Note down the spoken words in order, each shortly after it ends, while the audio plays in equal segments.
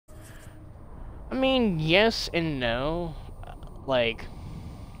I mean, yes and no. Like,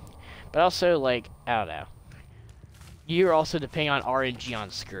 but also, like, I don't know. You're also depending on RNG on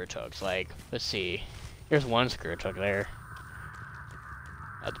Skirtooks. Like, let's see. There's one Skirtook there.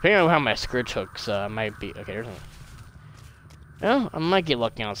 Depending on how my Skirtooks might be. Okay, there's one. No, I might get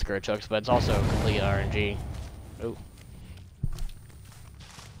lucky on Skirtooks, but it's also complete RNG. Oh.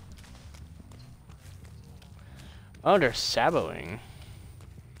 Oh, they're saboing.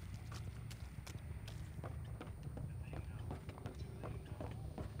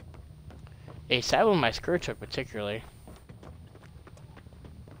 They sabo my Skirtook particularly.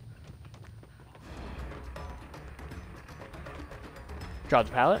 Drop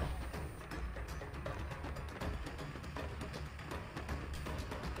the pallet.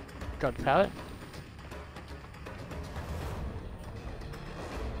 Drop the pallet.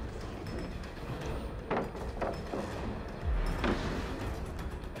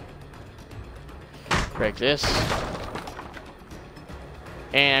 Break this.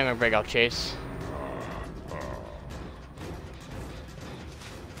 And I'm gonna break out Chase.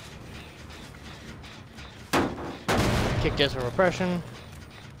 Kick this with repression.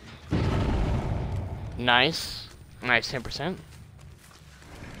 Nice. Nice 10%.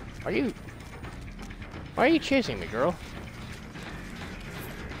 Why are you chasing me, girl?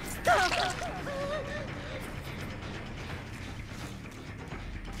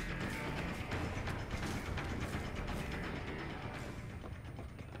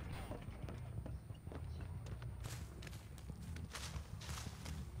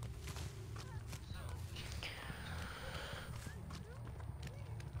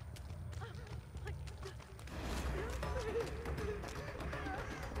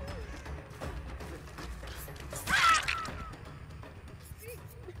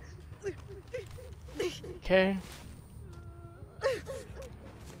 Okay.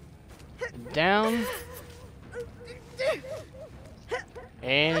 Down.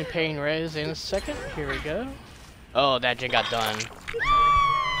 And pain res in a second. Here we go. Oh, that gen got done.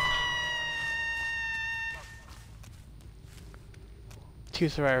 Two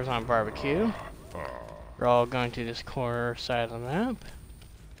survivors on barbecue. We're all going to this corner side of the map.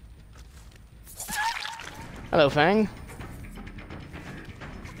 Hello, Fang.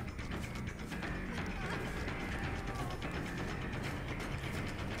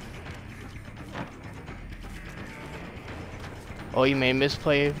 Oh, you may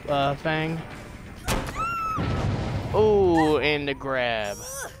misplay, Fang. Oh, and the grab.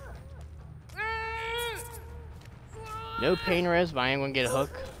 No pain res, but I am gonna get a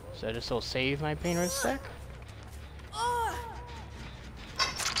hook, so this will save my pain res stack.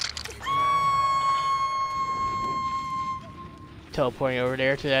 Teleporting over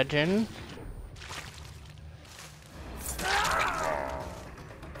there to that gen.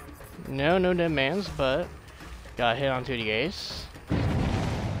 No demands, but got hit onto the ace.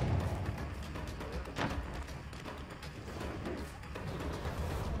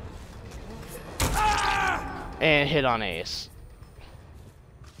 And hit on ace.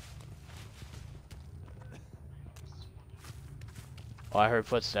 Oh, I heard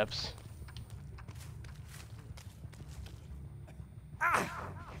footsteps.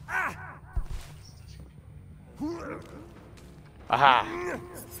 Aha!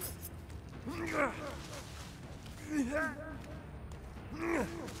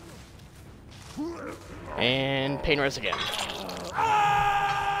 And pain res again.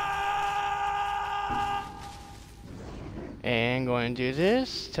 And going to do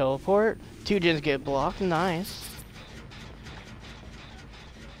this, teleport. Two gens get blocked, nice.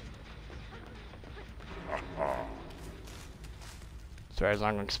 So I was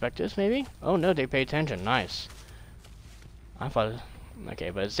not gonna expect this, maybe? Oh no, they pay attention, nice. I thought,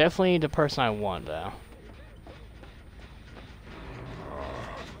 okay, but it's definitely the person I want, though.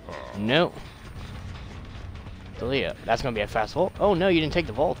 Nope. Delia, that's gonna be a fast vault. Oh no, you didn't take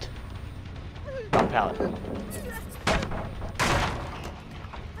the vault. Drop pallet.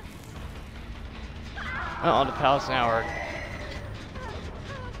 Oh, all the pallets now are.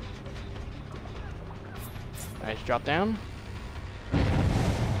 Nice drop down.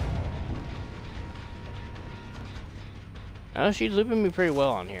 Oh, she's looping me pretty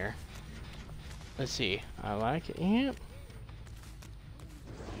well on here. Let's see. I like it. Yep.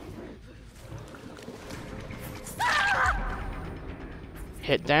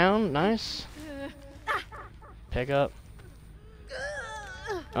 Hit down. Nice. Pick up.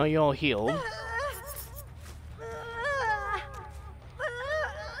 Oh, you all healed.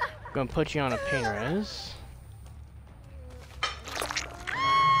 Gonna put you on a pain res.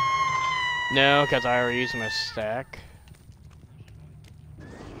 No, because I already used my stack.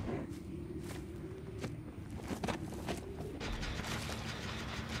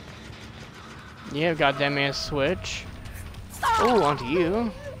 Yeah, got that man switch. Oh, onto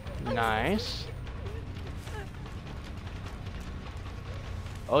you. Nice.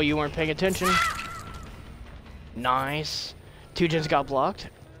 Oh, you weren't paying attention. Nice. 2 gens got blocked.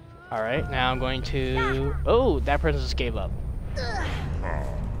 Alright, now I'm going to... Oh, that person just gave up.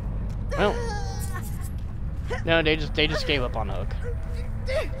 Well. No, they just gave up on hook.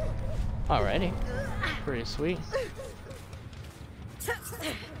 Alrighty. Pretty sweet.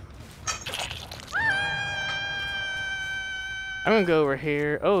 I'm gonna go over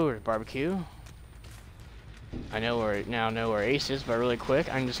here. Oh, there's barbecue. I know where Ace is, but really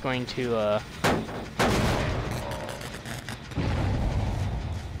quick, I'm just going to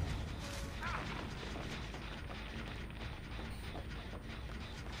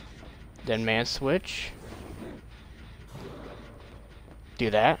then man switch. Do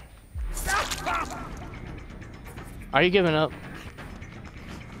that. Are you giving up?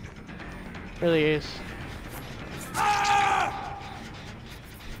 Really, Ace?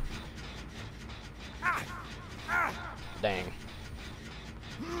 Dang.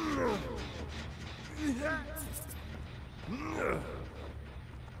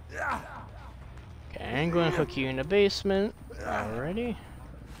 Okay, I'm going to hook you in the basement. Alrighty.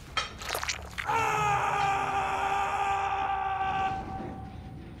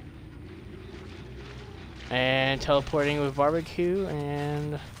 And teleporting with barbecue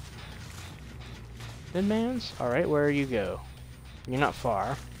and Midmans. Alright, where you go? You're not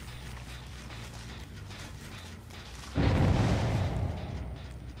far.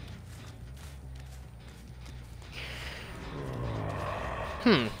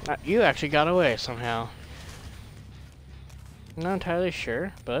 You actually got away somehow. Not entirely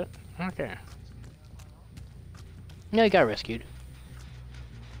sure, but okay. No, you got rescued.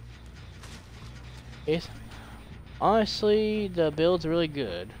 Ace. Honestly, the build's really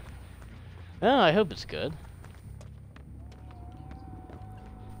good. Oh, I hope it's good.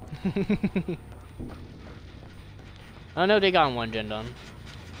 Oh no, they got 1 gen done.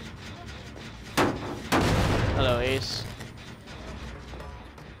 Hello, Ace.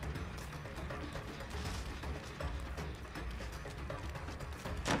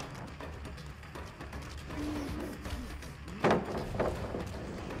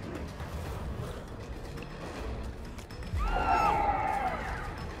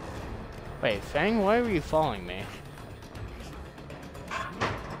 Wait, Fang, why were you following me?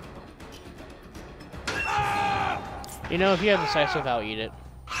 You know, if you have decisive, I'll eat it.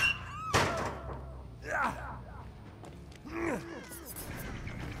 You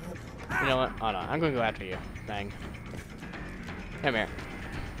know what? Hold on, I'm gonna go after you, Fang. Come here.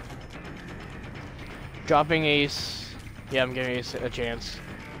 Dropping Ace. Yeah, I'm giving Ace a chance.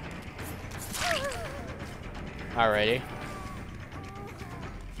 Alrighty.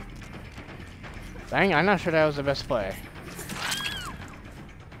 Dang, I'm not sure that was the best play.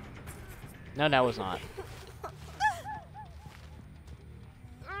 No, that was not.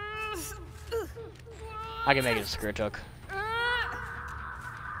 I can make it a skirt hook.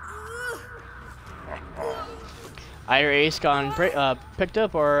 Either Ace got picked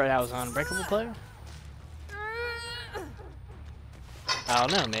up or that was an unbreakable play? I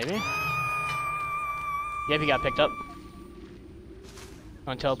don't know, maybe. Yep, he got picked up.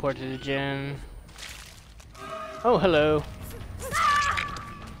 On teleport to the gym. Oh, hello.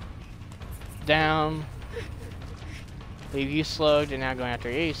 Down. Leave you slugged and now going after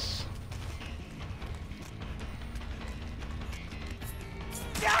Ace.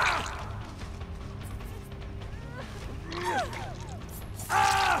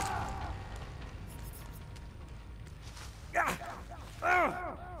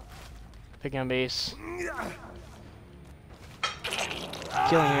 Picking up Ace.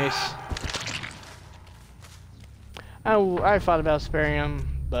 Killing Ace. I thought about sparing him,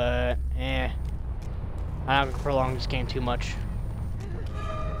 but I'm not gonna prolong this game too much.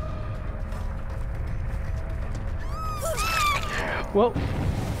 Whoa!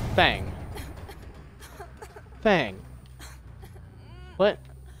 Bang! Bang! What?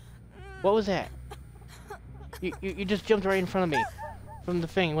 What was that? You just jumped right in front of me from the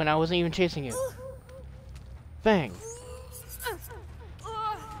thing when I wasn't even chasing you. Bang!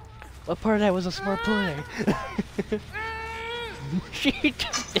 What part of that was a smart play? She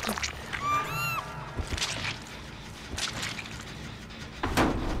just did.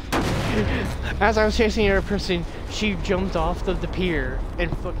 As I was chasing her person, she jumped off the pier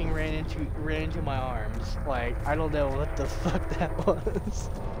and fucking ran into my arms. Like, I don't know what the fuck that was.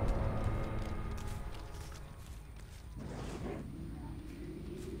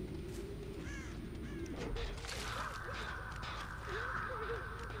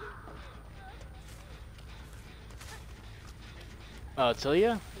 Oh,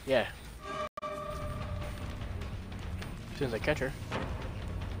 Tilia? Yeah. As soon as I catch her.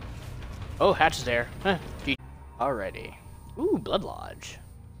 Oh, Hatch is there. Huh. Alrighty. Ooh, Blood Lodge.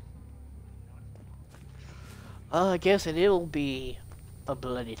 I guess it'll be a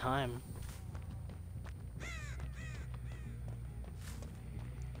bloody time.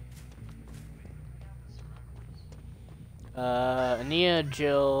 Ania,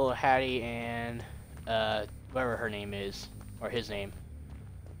 Jill, Hattie, and whatever her name is, or his name.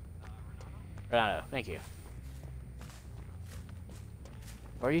 Renato, thank you.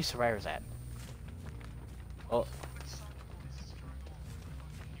 Where are you survivors at? Oh.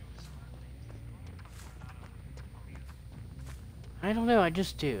 I don't know, I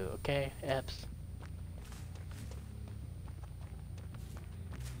just do, okay? Eps.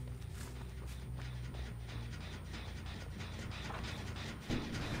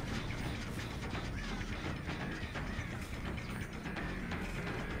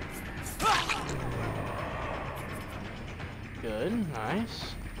 Good,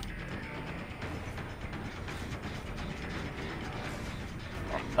 nice.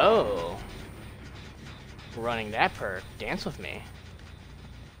 Oh. Running that perk. Dance with me.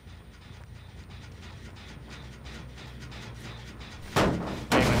 Okay, I'm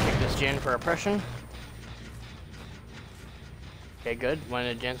gonna kick this gen for oppression. Okay, good. One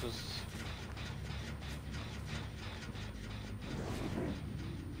of the gens was...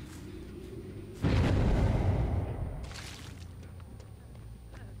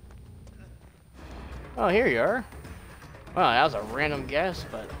 Oh, here you are. Well, that was a random guess,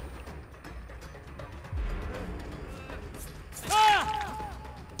 but...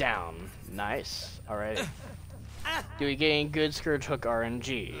 Down. Nice. Alright. Do we get any good Scourge Hook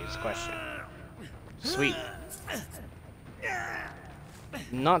RNGs? Question. Sweet.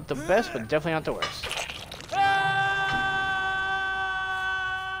 Not the best, but definitely not the worst.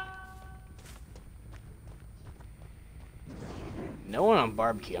 No one on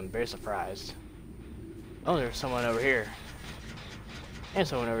barbecue. I'm very surprised. Oh, there's someone over here. And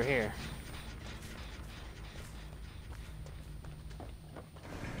someone over here.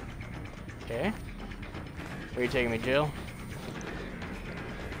 Okay. Where are you taking me, Jill?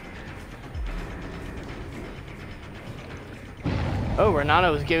 Oh,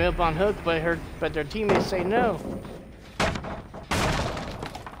 Renato was giving up on Hook, but their teammates say no.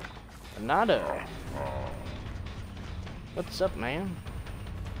 Renato. What's up, man?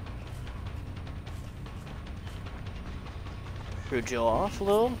 Threw Jill off a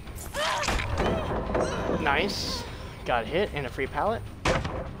little. Nice. Got hit and a free pallet.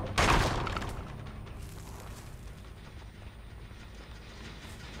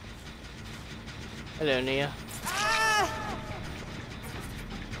 Hello, Nia.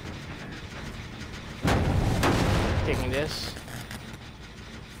 Taking this.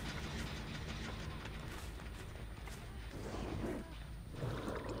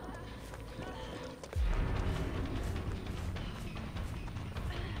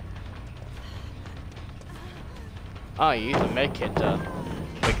 Oh, you use a med kit to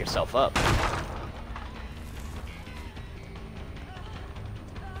wake yourself up.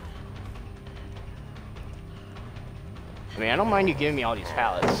 I mean, I don't mind you giving me all these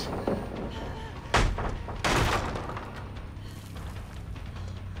pallets.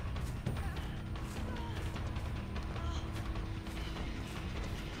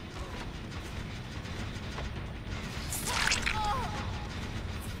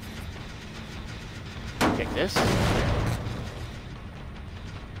 Take this.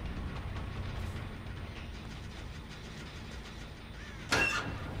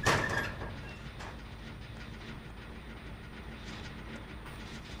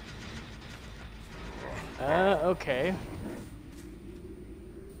 Okay.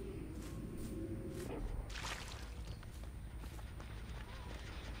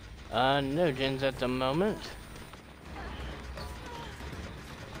 No gens at the moment.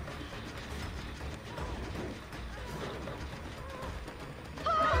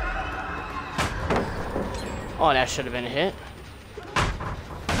 Oh, that should have been a hit.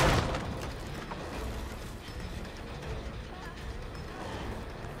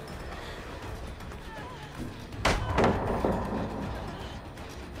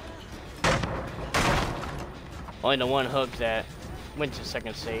 Only the one hook that went to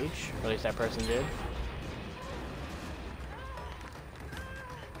second stage, or at least that person did.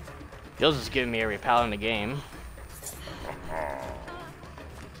 Jill's just giving me every pallet in the game.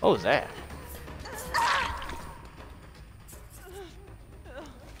 What was that?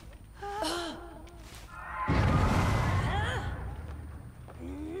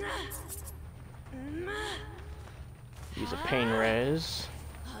 Use a pain res.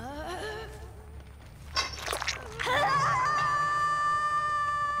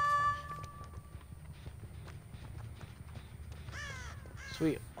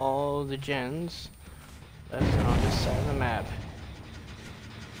 Sweet, all the gens left on this side of the map.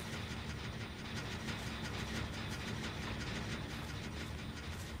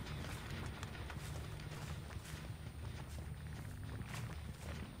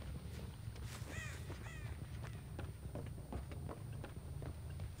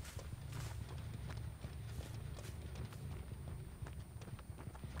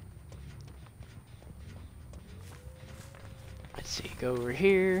 Let's see, go over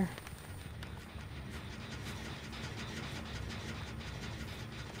here.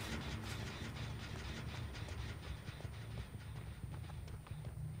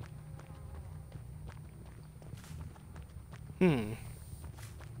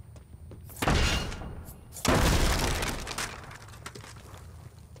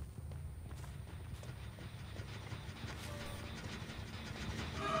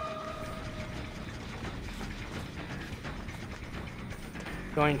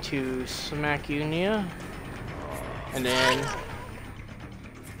 Going to smack you, Nia, and then,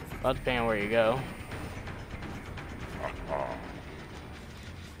 well, depending on where you go.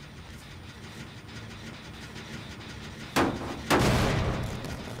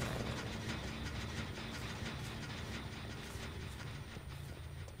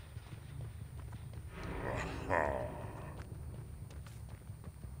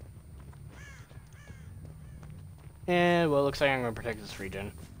 And, well, it looks like I'm going to protect this region.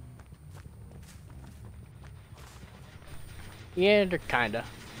 Yeah, they're kinda.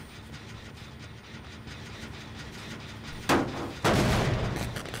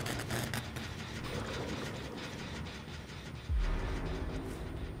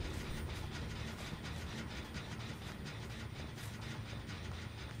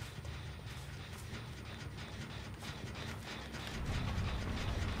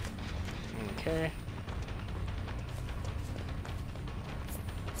 Okay.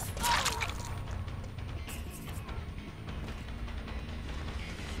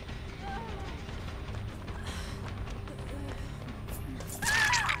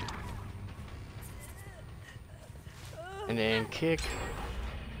 And then kick.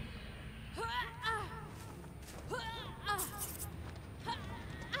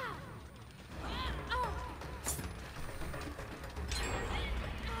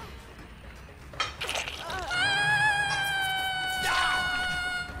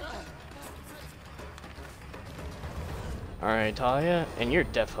 Alright, Talia, and you're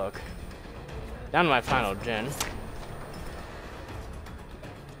Death Hook. Down to my final gen.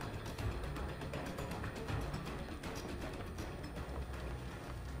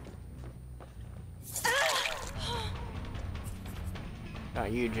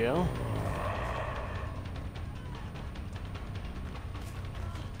 Got you, Jill.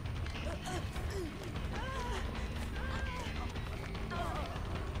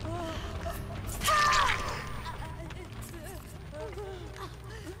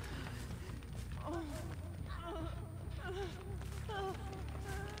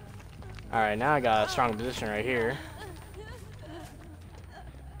 Alright, now I got a strong position right here.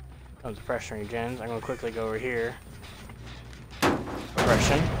 Comes the pressuring gens. I'm gonna quickly go over here.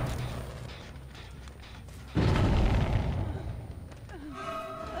 Oppression.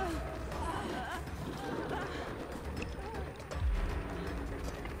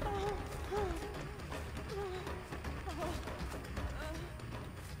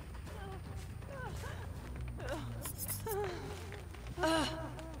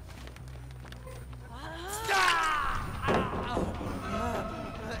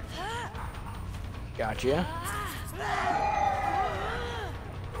 Gotcha.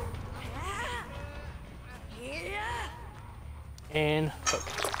 And hook.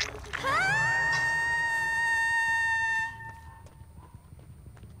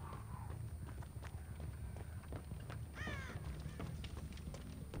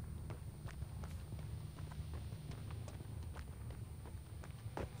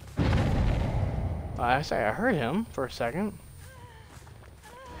 I say I heard him for a second.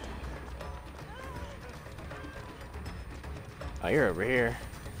 Oh, you're over here.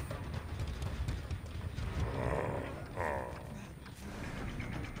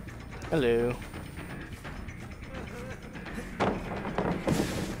 Hello.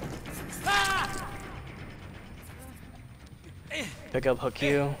 Pick up hook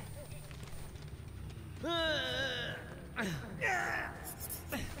you.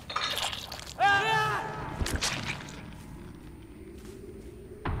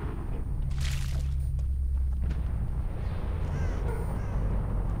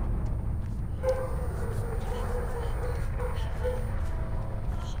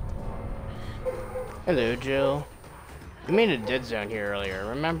 Hello, Jill. We made a dead zone here earlier,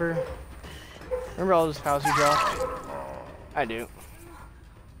 remember? Remember all those pals you dropped? I do.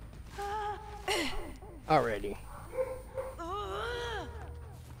 Alrighty.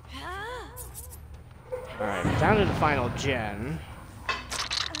 Alright, down to the final gen.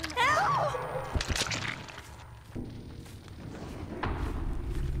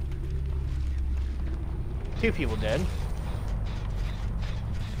 Two people dead.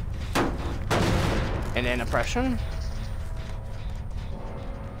 And then oppression.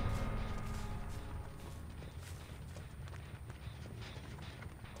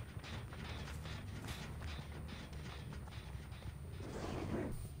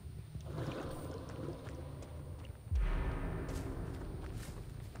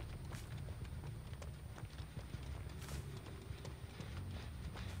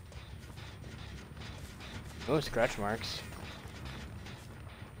 Oh, scratch marks.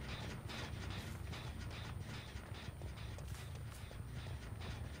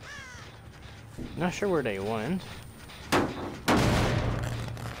 Not sure where they went.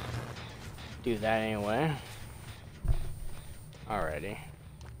 Do that anyway. Alrighty.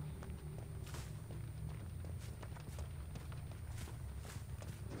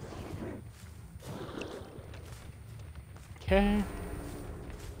 Okay.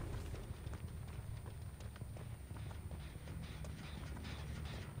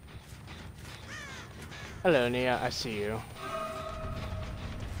 Hello, Nia. I see you.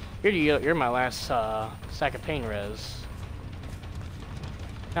 You're my last sack of pain res.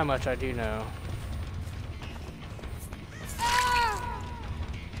 How much I do know.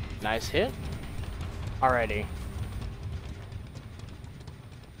 Nice hit. Alrighty.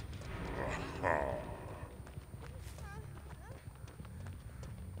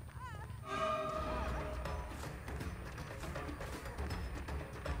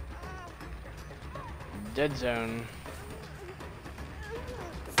 Dead zone.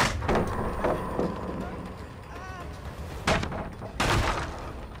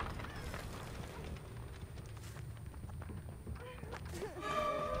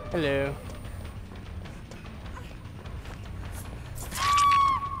 Hello.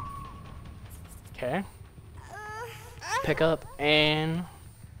 Okay. Pick up and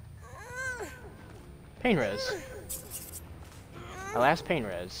pain res. My last pain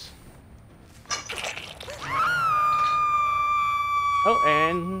res. Oh,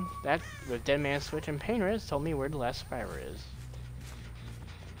 and that with Dead Man Switch and pain res told me where the last survivor is.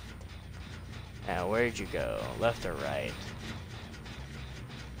 Now, where'd you go? Left or right?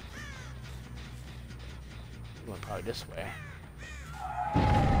 You went probably this way.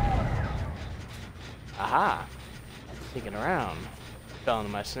 Aha! Sneaking around. Fell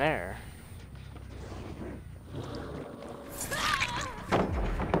into my snare.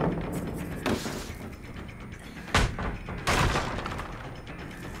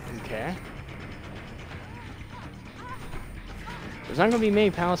 Okay. There's not gonna be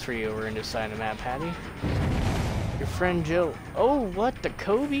many pals for you over in this side of the map, Patty. Your friend Jill. Oh, what? The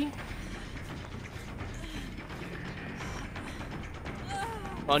Kobe?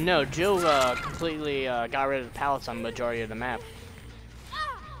 Oh no, Jill completely got rid of the pallets on the majority of the map.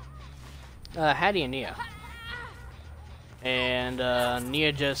 Hattie and Nia. And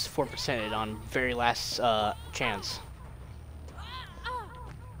Nia just 4%ed on very last chance.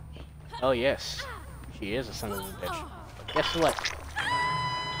 Oh yes, she is a son of a bitch. Guess what?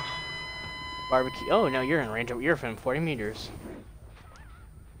 Barbecue. Oh no, you're in range. You're within 40 meters.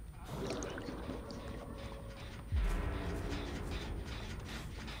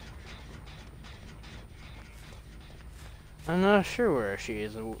 I'm not sure where she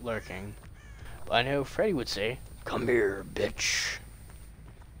is lurking, but I know Freddy would say, "Come here, bitch."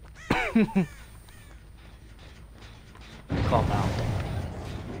 Calm out.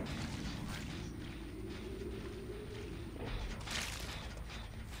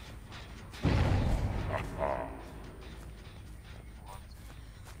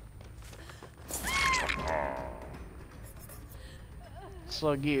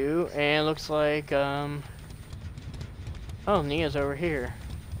 Slug you, and looks like oh, Nia's over here.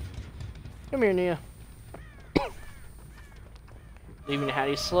 Come here, Nia. Leaving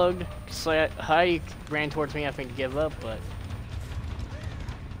Hattie slugged. Hattie ran towards me, I think, to give up, but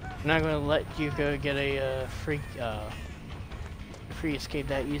I'm not gonna let you go get a free escape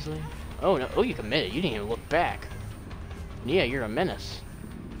that easily. Oh no! Oh, you committed. You didn't even look back. Nia, you're a menace.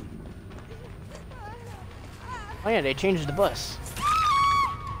 Oh yeah, they changed the bus.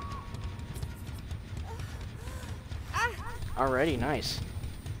 Alrighty, nice.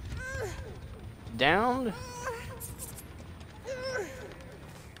 Downed.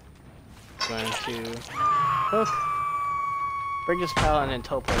 going to hook, break this pallet, and then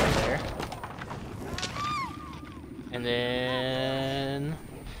teleport right there. And then...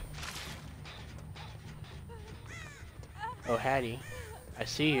 Oh, Hattie. I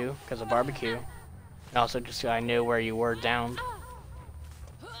see you, because of barbecue. And also just so I knew where you were downed.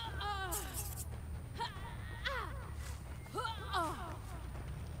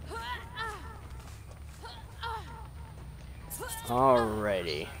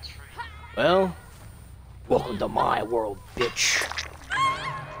 Alrighty. Well, welcome to my world, bitch.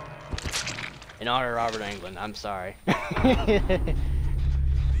 In honor of Robert Englund, I'm sorry.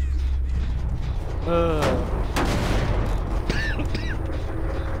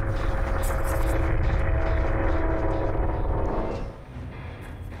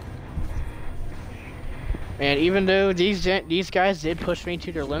 And even though these guys did push me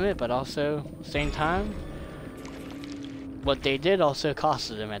to their limit, but also at the same time, what they did also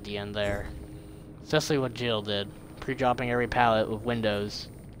costed them at the end there. Especially what Jill did, pre-dropping every pallet with windows.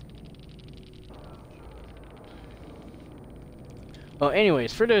 Well,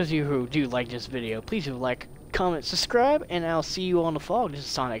 anyways, for those of you who do like this video, please do like, comment, subscribe, and I'll see you on the vlog. This is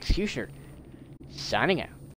Sonic Executioner, signing out.